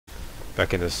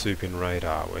Back in the Soup in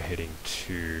radar, we're heading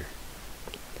to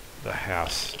the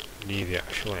house near the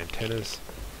actual antennas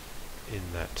in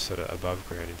that sort of above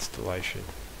ground installation.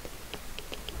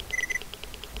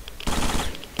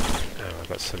 And I've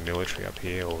got some military up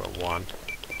here, or one.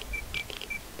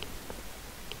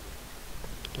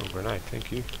 Oh, grenade,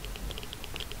 thank you.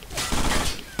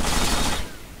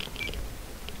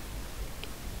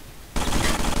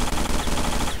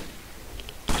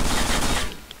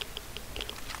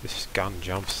 This gun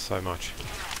jumps so much.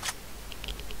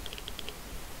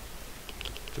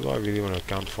 Do I really want to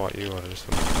gunfight you, or I just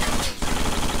want to...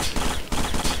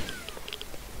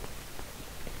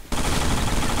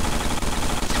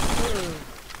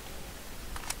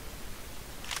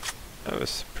 That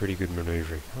was pretty good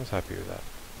manoeuvring. I was happy with that.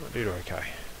 I did okay.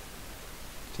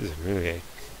 This is really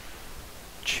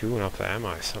chewing up the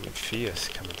ammo. Something fierce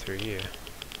coming through here.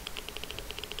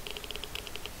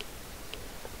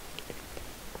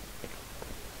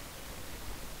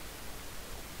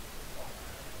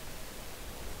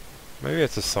 Maybe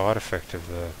it's a side effect of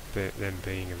them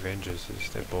being Avengers, is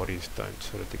their bodies don't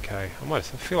sort of decay. I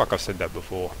feel like I've said that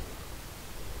before.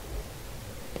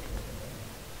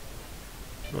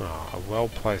 Oh, a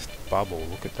well-placed bubble,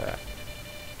 look at that.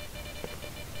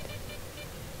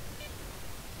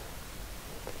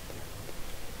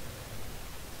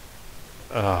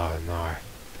 Oh no,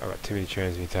 I've got too many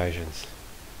transmutations.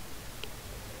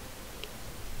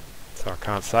 So I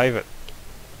can't save it.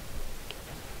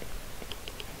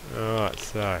 Alright,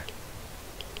 so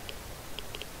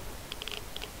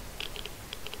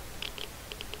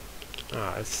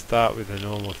let's start with the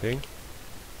normal thing.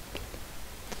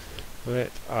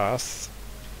 Let us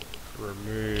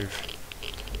remove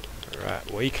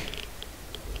weak.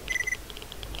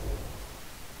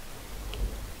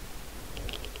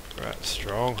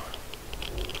 Strong.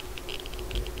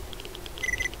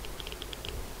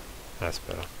 That's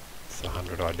better. It's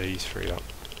 100 IDs freed up.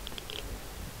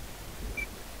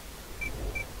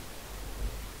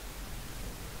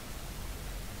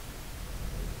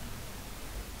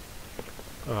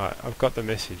 Alright, I've got the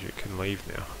message, it can leave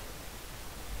now.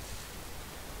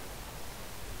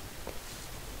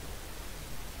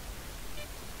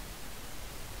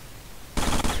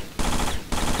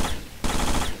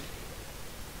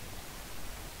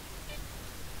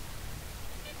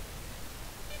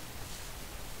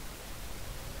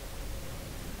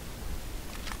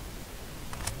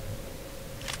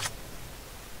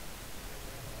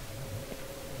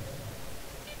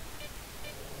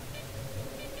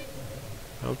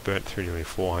 I've burnt through nearly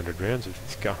 400 rounds with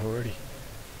this gun already.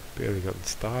 Barely gotten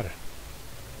started.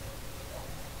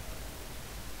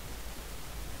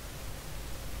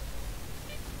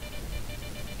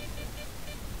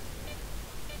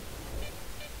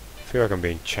 I feel like I'm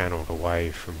being channeled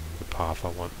away from the path I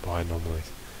want by anomalies.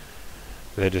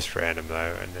 They're just random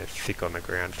though, and they're thick on the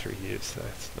ground through here, so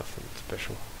it's nothing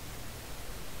special.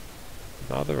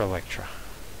 Another Electra.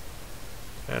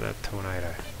 And a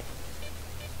tornado.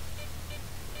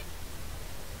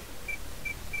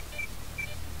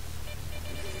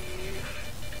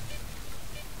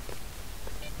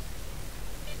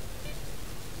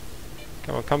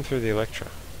 Come on, come through the Electra.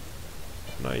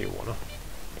 I know you wanna.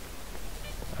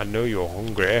 I know you're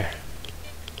hungry.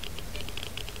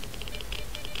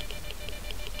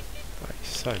 Oh,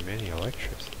 so many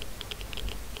Electras.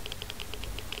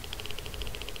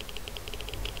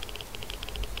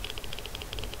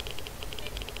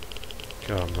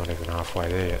 God, I'm not even halfway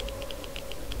there yet.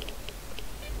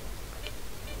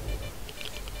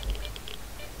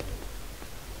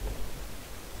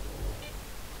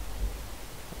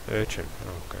 Urchin,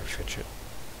 I'll go fetch it.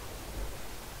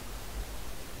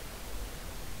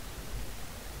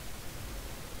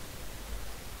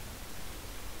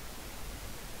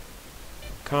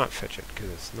 Can't fetch it because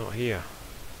it's not here.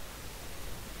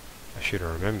 I should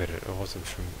have remembered it. I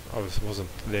wasn't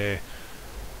there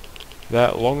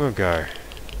that long ago.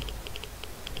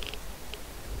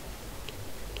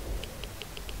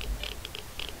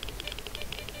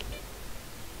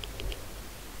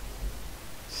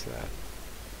 What's that?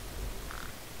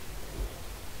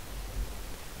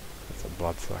 That's a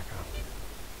bloodsucker.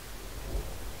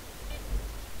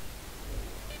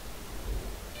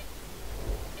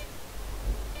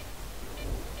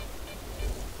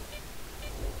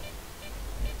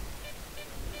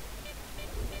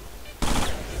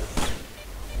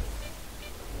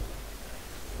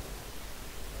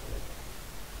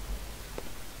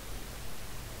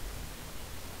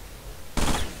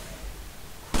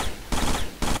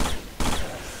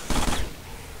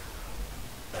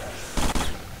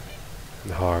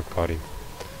 Oh, I got him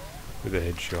with a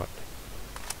headshot.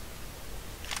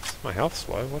 My health's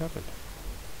low, what happened?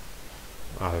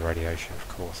 Ah, the radiation, of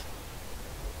course.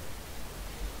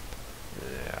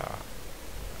 Yeah.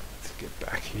 Let's get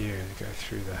back here and go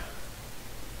through the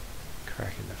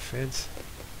crack in the fence.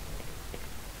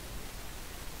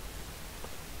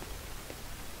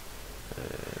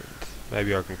 And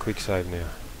maybe I can quick save now.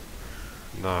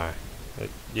 No.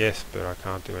 Yes, but I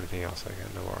can't do anything else. Okay,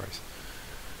 no worries.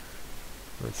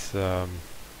 Let's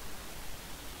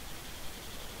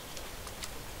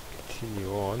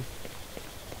continue on.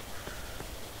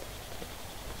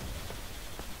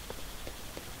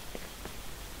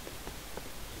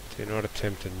 Do not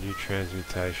attempt a new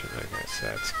transmutation. Okay, so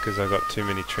it's because I got too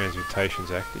many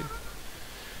transmutations active.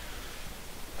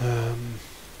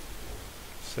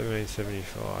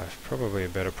 1775, probably a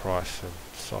better price than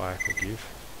S.T.A.L.K.E.R will give.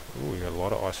 Ooh, we got a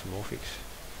lot of isomorphics.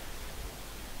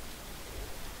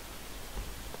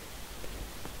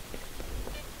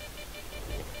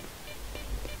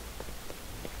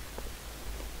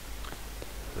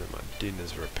 And my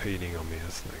dinner's repeating on me,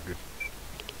 that's no good.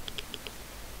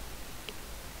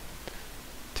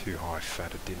 Too high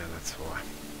fat a dinner, that's why.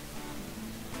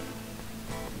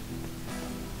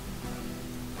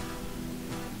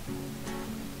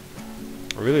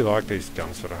 I really like these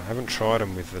guns, but I haven't tried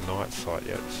them with the night sight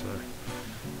yet, so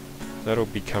that'll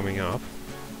be coming up.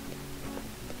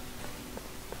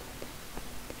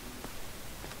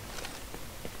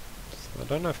 So I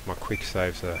don't know if my quick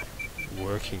saves are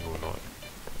working or not.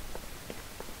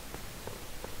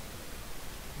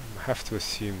 I have to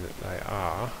assume that they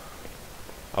are.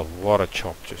 A lot of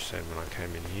chop just then when I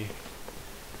came in here.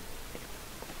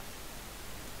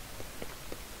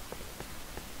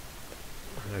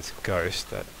 And there's Ghost,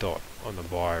 that dot on the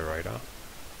bio radar,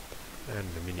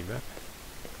 and the minimap.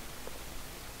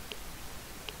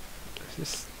 Is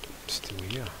this still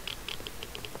here?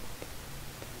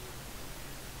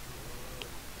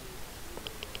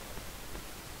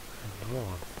 Another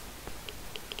one.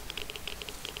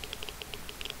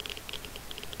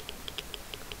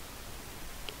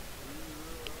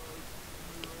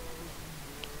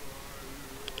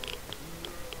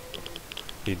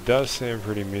 He does sound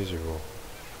pretty miserable.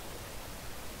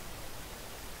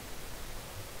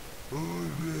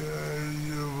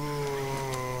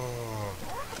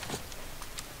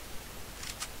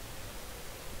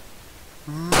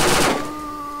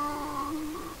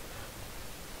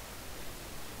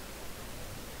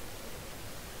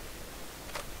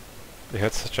 He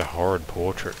had such a horrid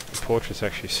portrait. The portrait's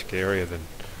actually scarier than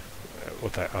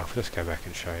what they... Oh, let's go back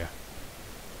and show you.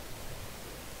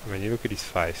 I mean, you look at his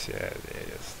face, yeah,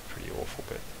 it's pretty awful,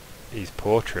 but his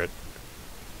portrait,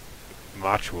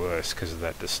 much worse because of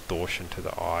that distortion to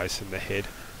the eyes and the head.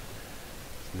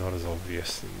 It's not as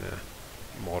obvious in the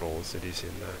model as it is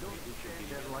in the...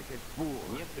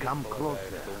 Come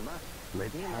closer.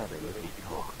 Let's have a little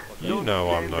talk. You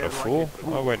know I'm not a fool.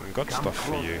 I went and got stuff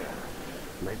for you.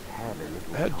 Let's have a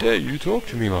little How dare you talk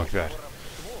to me like that?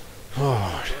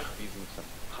 Oh,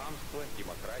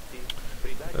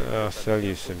 I'll sell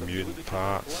you some mutant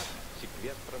parts.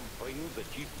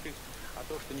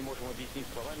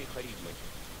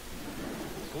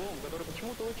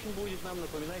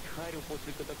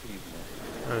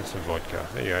 And some vodka.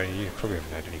 There you go, you probably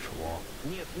haven't had any for a while.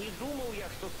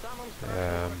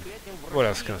 What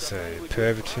else can I say?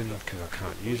 Pervitin, because I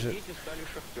can't use it.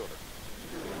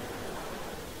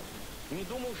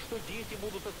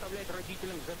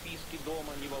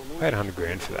 800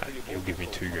 grand for that. He'll give me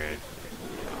 2 grand.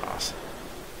 Ass.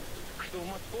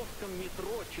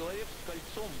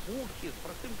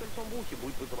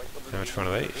 How much fun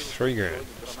are these? 3 grand.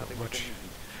 That's not much.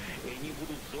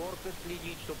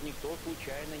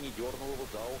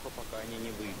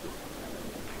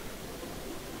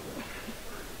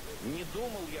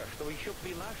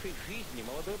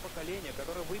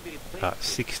 Ah,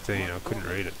 16. I couldn't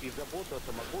read it.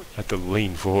 I had to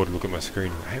lean forward and look at my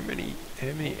screen. How many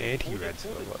anti-rads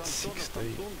have I got?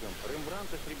 16.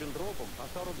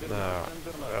 No,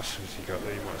 what else has he got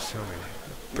that he might sell me?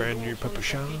 A brand new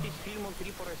Papuchan,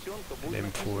 an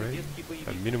M14,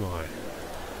 a Minimi.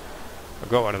 I've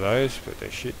got one of those, but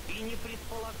they're shit.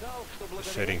 The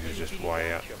settings are just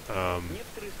way out.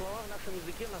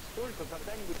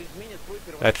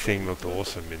 That thing looked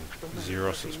awesome in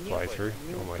Xeros's playthrough.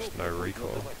 Almost no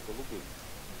recoil.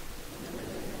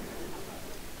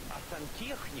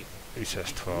 This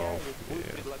S.T.A.L.K.E.R,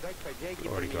 yeah.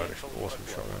 Already got an awesome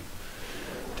shotgun.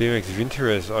 DMX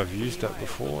Vinterez, I've used that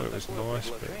before. It was nice,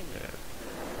 but yeah.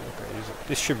 Use it.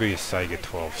 This should be a Sega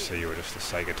 12C or just a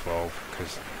Sega 12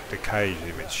 because the cage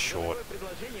limit's short.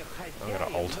 I'm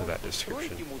going to alter that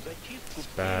description.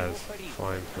 Spaz,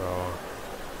 flamethrower,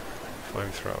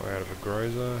 flamethrower out of a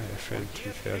Groza, FN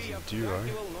 2000 Duo,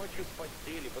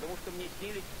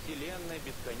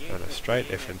 and a straight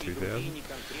FN 2000.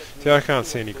 See, I can't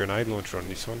see any grenade launcher on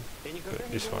this one,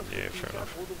 but this one, yeah, fair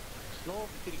enough.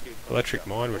 Electric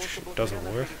mine, which doesn't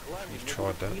work. You've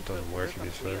tried that, it doesn't work in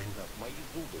this version.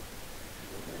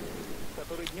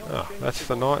 Ah, that's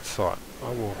the night sight.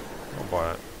 I'll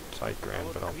buy it. It's 8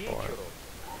 grand, but I'll buy it.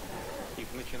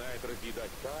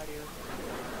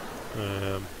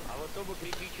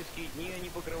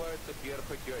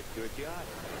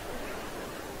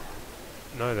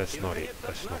 No, that's not it.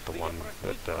 That's not the one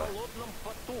that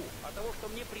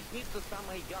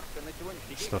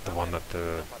it's not the one that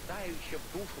the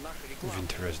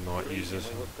Vinterez Knight uses.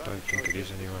 I don't think it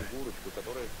is anyway.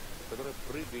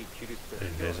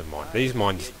 And there's a mine. These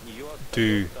mines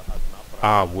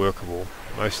are workable.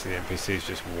 Most of the NPCs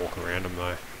just walk around them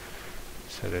though,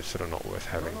 so they're sort of not worth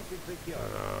having.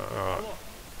 Alright.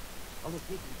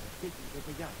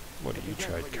 What do you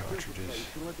trade cartridges?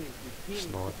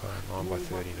 Sniper,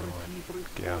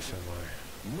 9x39, Gauss ammo.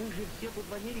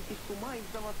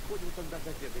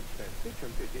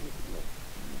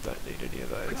 Don't need any of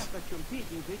those.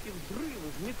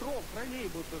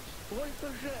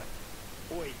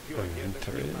 A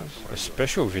Vinterez. A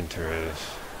special Vinterez.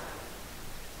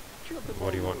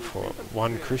 What do you want for it?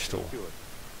 1 crystal.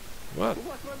 What?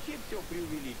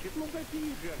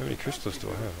 How many crystals do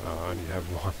I have? Oh, I only have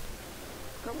 1.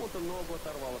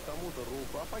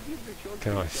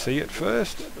 Can I see it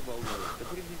first?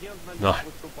 No.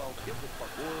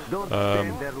 Don't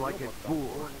stand there like a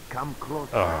fool. Come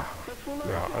closer.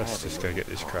 Right, let's just go get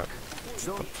this crap.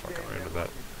 Stop fucking around with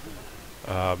that.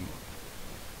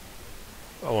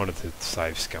 I wanted to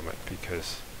save scum it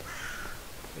because,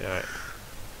 you know,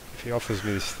 if he offers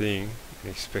me this thing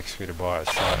and expects me to buy it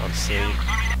sight unseen,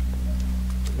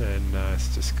 then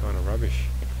it's just kind of rubbish.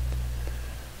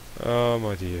 Oh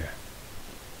my dear.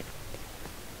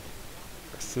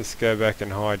 Let's just go back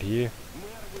and hide here.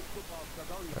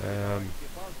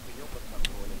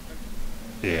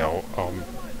 Yeah, I'll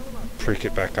prick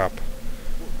it back up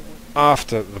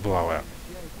after the blowout.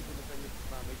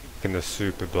 And the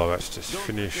super blowout's just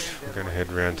finished. We're going to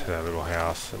head round to that little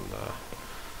house and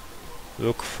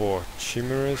look for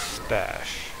Chimera's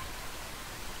stash.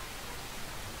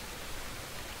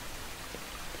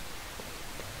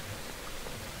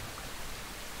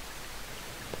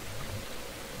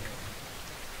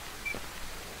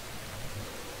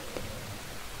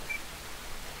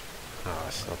 Oh,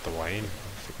 that's not the way in. I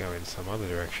have to go in some other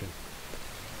direction.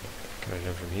 Can I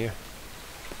jump from here?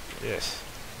 Yes.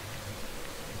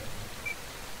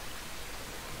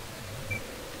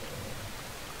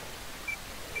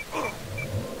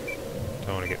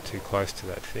 Don't want to get too close to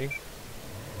that thing,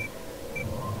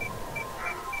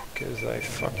 because they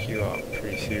fuck you up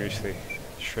pretty seriously.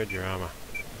 Shred your armor.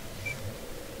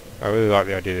 I really like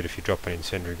the idea that if you drop an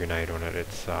incendiary grenade on it,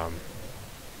 it's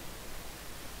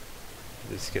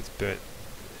this gets burnt.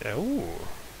 Ooh,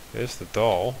 there's the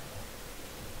doll.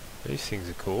 These things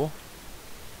are cool.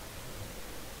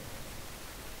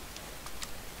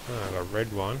 Oh, I got a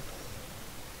red one.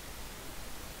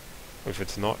 If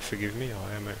it's not, forgive me,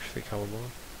 I am actually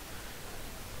colourblind.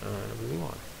 A blue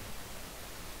one.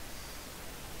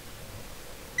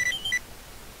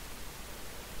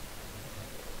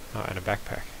 Oh, and a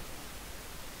backpack.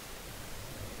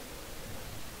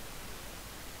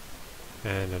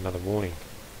 And another warning.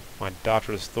 My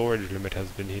data storage limit has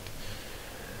been hit.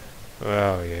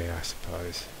 Well, yeah, I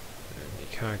suppose. And you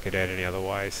can't get out any other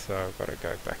way, so I've got to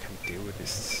go back and deal with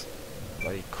this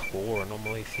bloody claw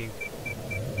anomaly thing.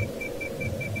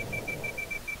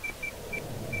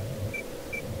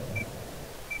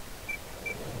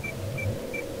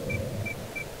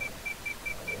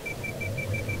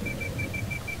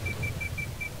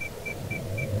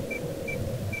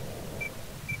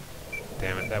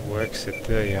 Damn it, that works at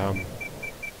the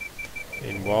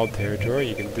in wild territory.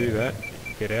 You can do that. You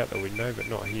can get out the window, but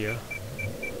not here.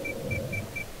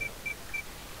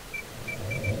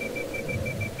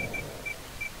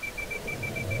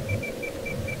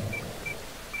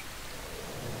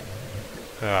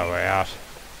 Oh, we're out.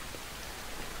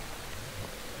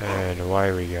 And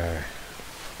away we go. I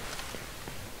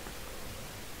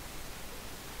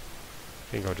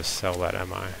think I'll just sell that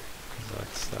ammo,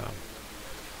 because that's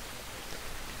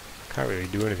can't really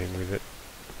do anything with it.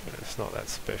 It's not that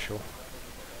special.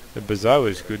 The Bazo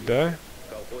is good though.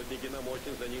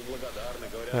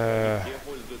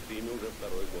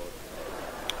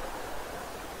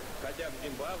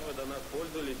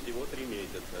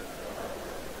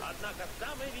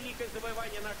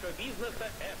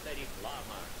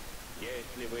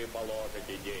 Если вы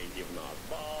положите деньги в наш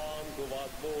банк, у вас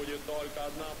будет только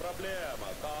одна проблема.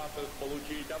 Как их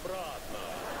получить обратно?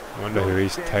 I wonder who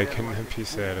he's taken a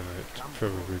piss out of it. It's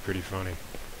probably pretty funny.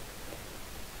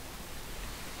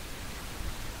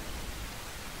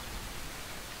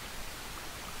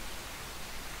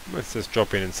 Let's just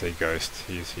drop in and see Ghost.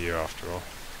 He's here after all.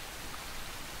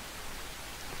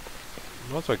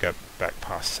 Might as well go back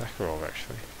past Sakharov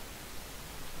actually.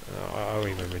 I owe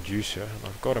him a Medusa, and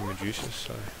I've got a Medusa,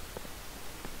 so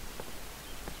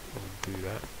I'll do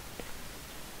that.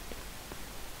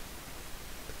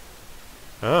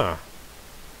 Ah.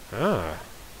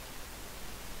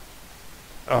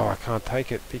 Oh, I can't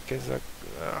take it because I've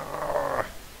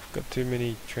got too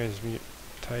many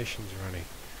transmutations running.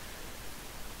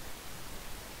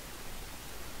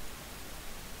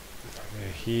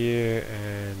 They're here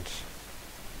and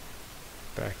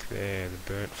back there, the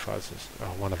burnt fuzzes.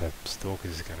 Oh, one of the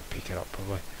stalkers is going to pick it up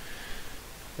probably.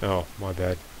 Oh, my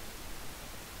bad.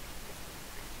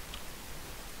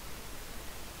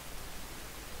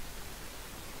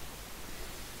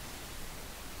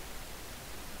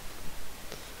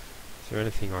 Is there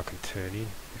anything I can turn in?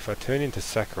 If I turn into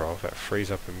Sakharov, that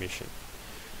frees up a mission.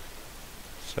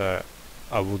 So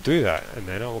I will do that, and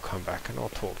then I will come back and I'll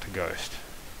talk to Ghost.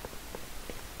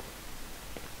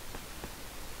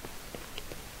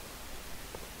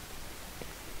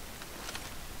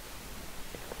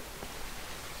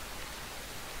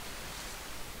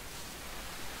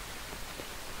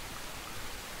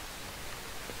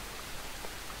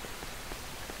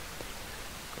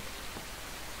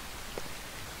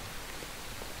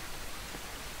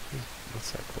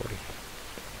 What's that body?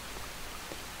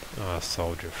 Ah, a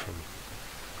soldier from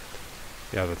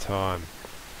the other time.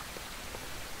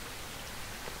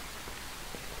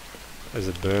 There's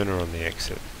a burner on the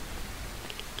exit.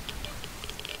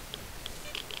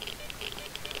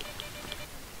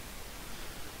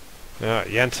 Ah,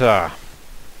 Yanta!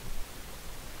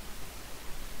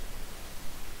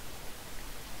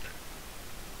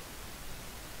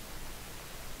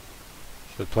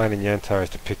 So the plan in Yantar is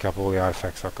to pick up all the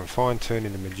artifacts I can find, turn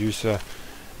into Medusa,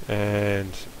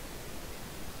 and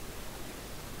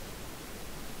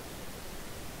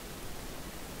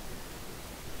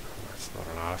that's not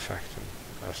an artifact, and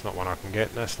that's not one I can get,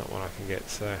 and that's not one I can get,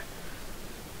 so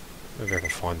maybe I can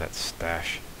find that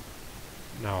stash.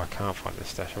 No, I can't find the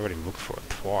stash. I already looked for it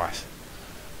twice.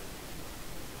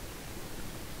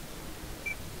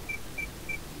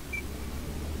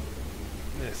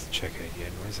 Let's check it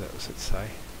again. Where's that? What's it say?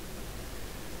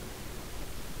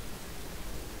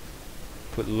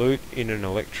 Put loot in an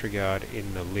electriguard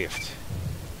in the lift.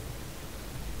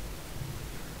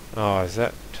 Oh, is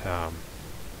that... oh,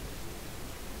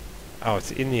 it's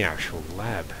in the actual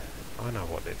lab. I know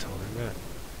what they're talking about.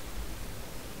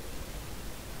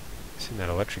 It's in that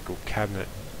electrical cabinet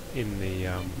in the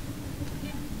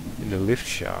lift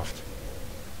shaft.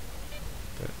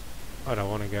 But I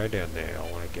don't want to go down there.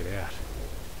 I want to get out.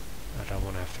 I don't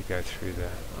want to have to go through the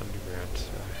underground,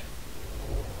 so...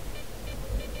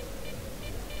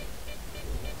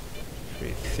 It's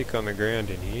pretty thick on the ground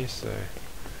in here, so...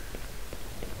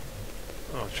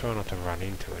 I'll try not to run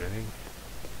into anything.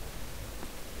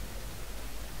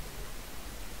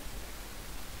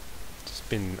 It's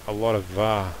been a lot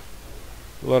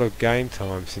of game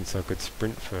time since I could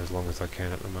sprint for as long as I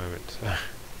can at the moment, so... I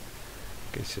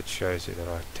guess it shows you that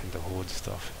I tend to hoard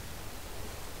stuff.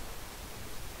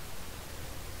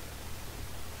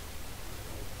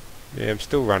 Yeah, I'm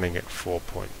still running at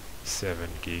 4.7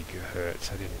 gigahertz.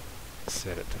 I didn't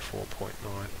set it to 4.9.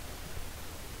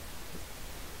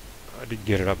 I did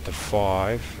get it up to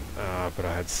 5, but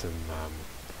I had some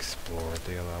Explorer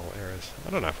DLL errors.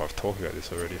 I don't know if I've talked about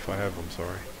this already. If I have, I'm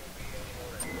sorry.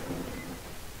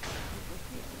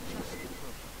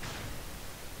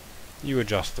 You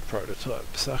adjust the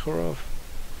prototype, Sakharov.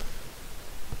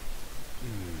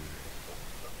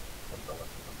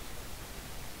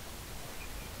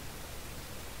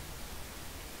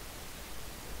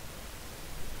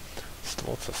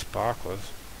 Lots of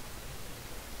sparklers.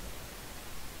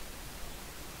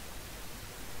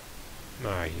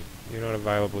 No, you're not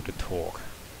available to talk.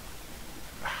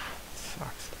 Ah,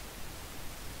 sucks.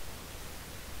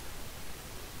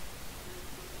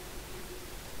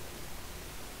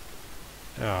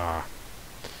 Ah,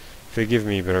 forgive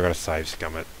me, but I gotta save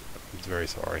scum it. I'm very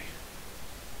sorry.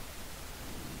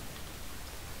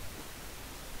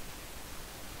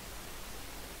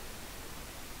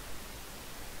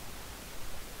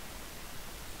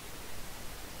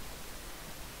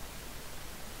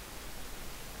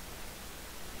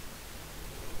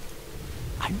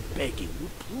 I'm begging you,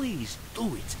 please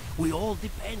do it. We all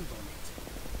depend on it.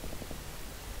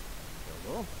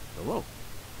 Oh, hello.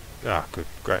 Ah, good,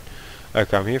 great.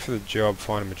 Okay, I'm here for the job,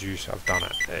 find a Medusa. I've done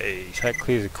it. Hey, so that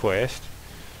clears the quest.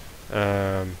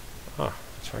 Oh,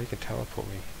 that's right, you can teleport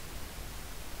me.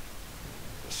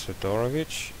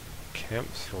 Sidorovich, Camp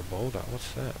Svoboda,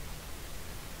 what's that?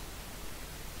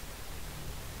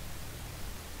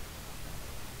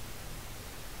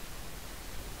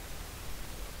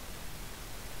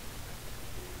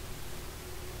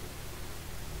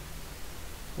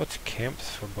 What's Camp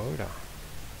Svoboda?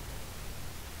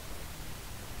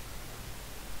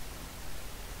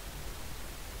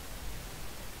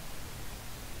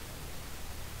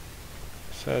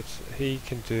 So it's, he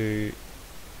can do...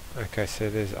 Okay, so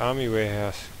there's army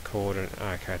warehouse coordinate...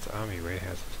 Okay, it's army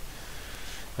warehouses.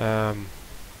 No,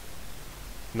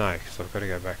 because I've got to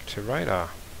go back to radar.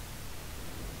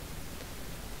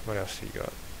 What else do you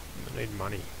got? I need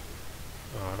money.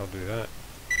 Alright, I'll do that.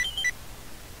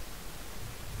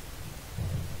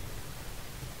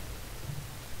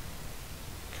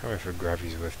 Can't remember if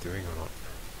gravity's worth doing or not.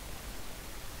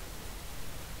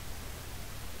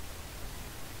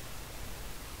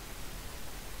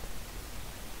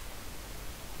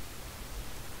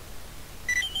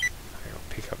 Hang on,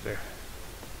 pick up there.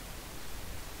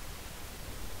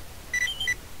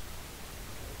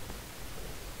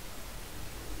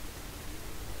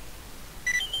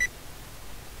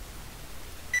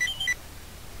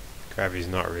 Gravity's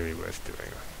not really worth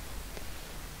doing.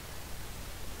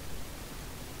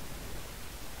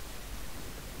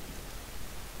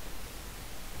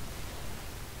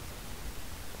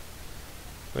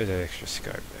 Where's that extra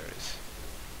scope? There it is.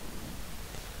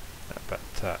 But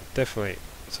definitely,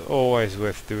 it's always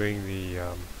worth doing the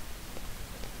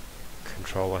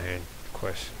controller hand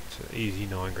quest. It's an easy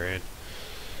 9 grand.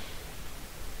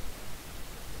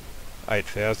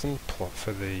 8,000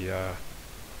 for the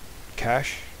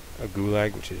cash, a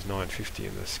gulag which is 950,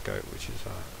 and the scope which is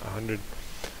 100,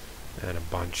 and a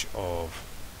bunch of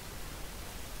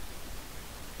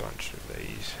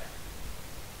these.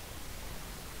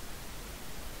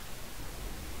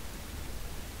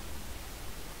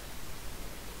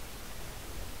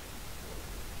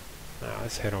 Now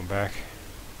let's head on back.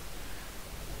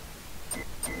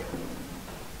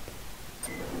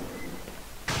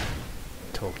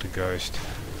 Talk to Ghost.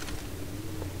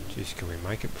 Jeez, can we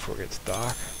make it before it gets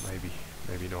dark? Maybe,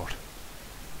 maybe not.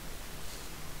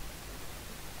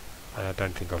 I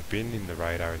don't think I've been in the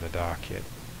radar in the dark yet.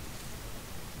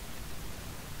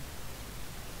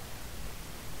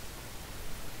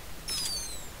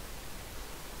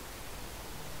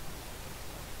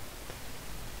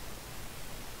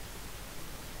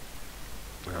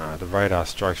 The radar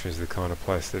strikes me as the kind of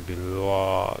place there'd be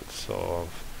lots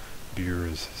of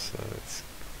bureaus, so let's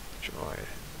try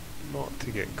not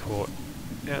to get caught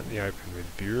out in the open with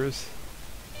bureaus.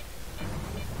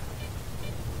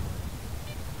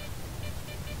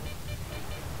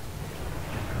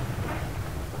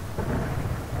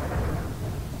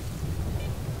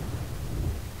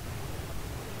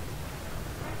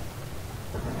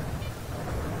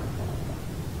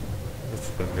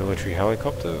 The military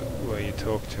helicopter where you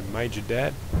talk to Major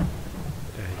Dad and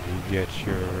you get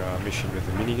your mission with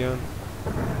the minigun.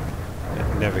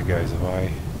 It never goes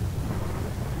away.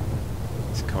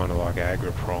 It's kind of like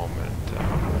Agroprom and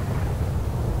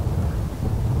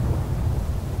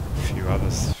a few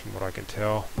others from what I can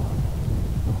tell.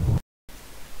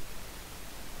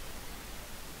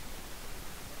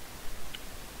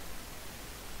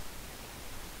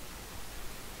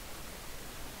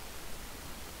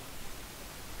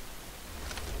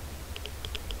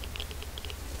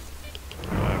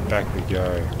 Back we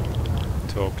go.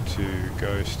 Talk to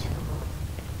Ghost.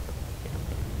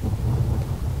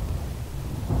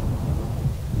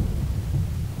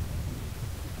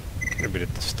 Getting a bit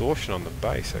of distortion on the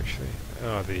bass actually.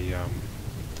 Oh, the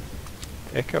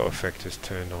echo effect is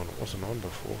turned on. It wasn't on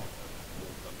before.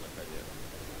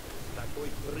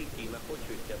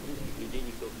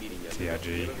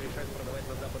 TRG.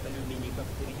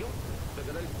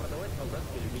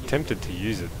 Tempted to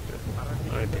use it, but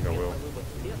I don't think I will.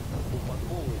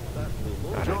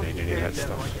 I don't need any of that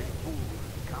stuff.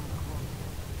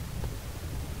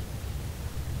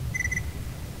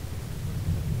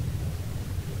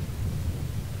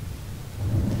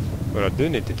 What I do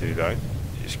need to do though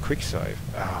is quick save.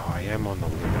 Oh, I am on the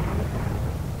limit.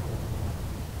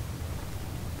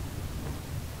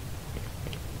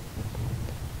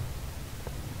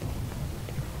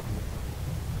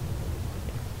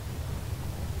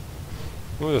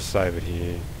 We'll just save it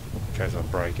here in case I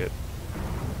break it.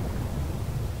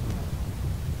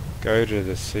 Go to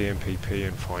the CMPP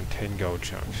and find 10 gold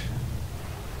chunks.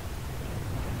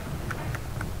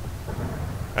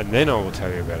 And then I will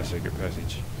tell you about a secret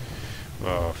passage.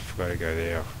 Oh, I forgot to go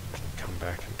there. I'll come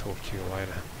back and talk to you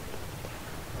later.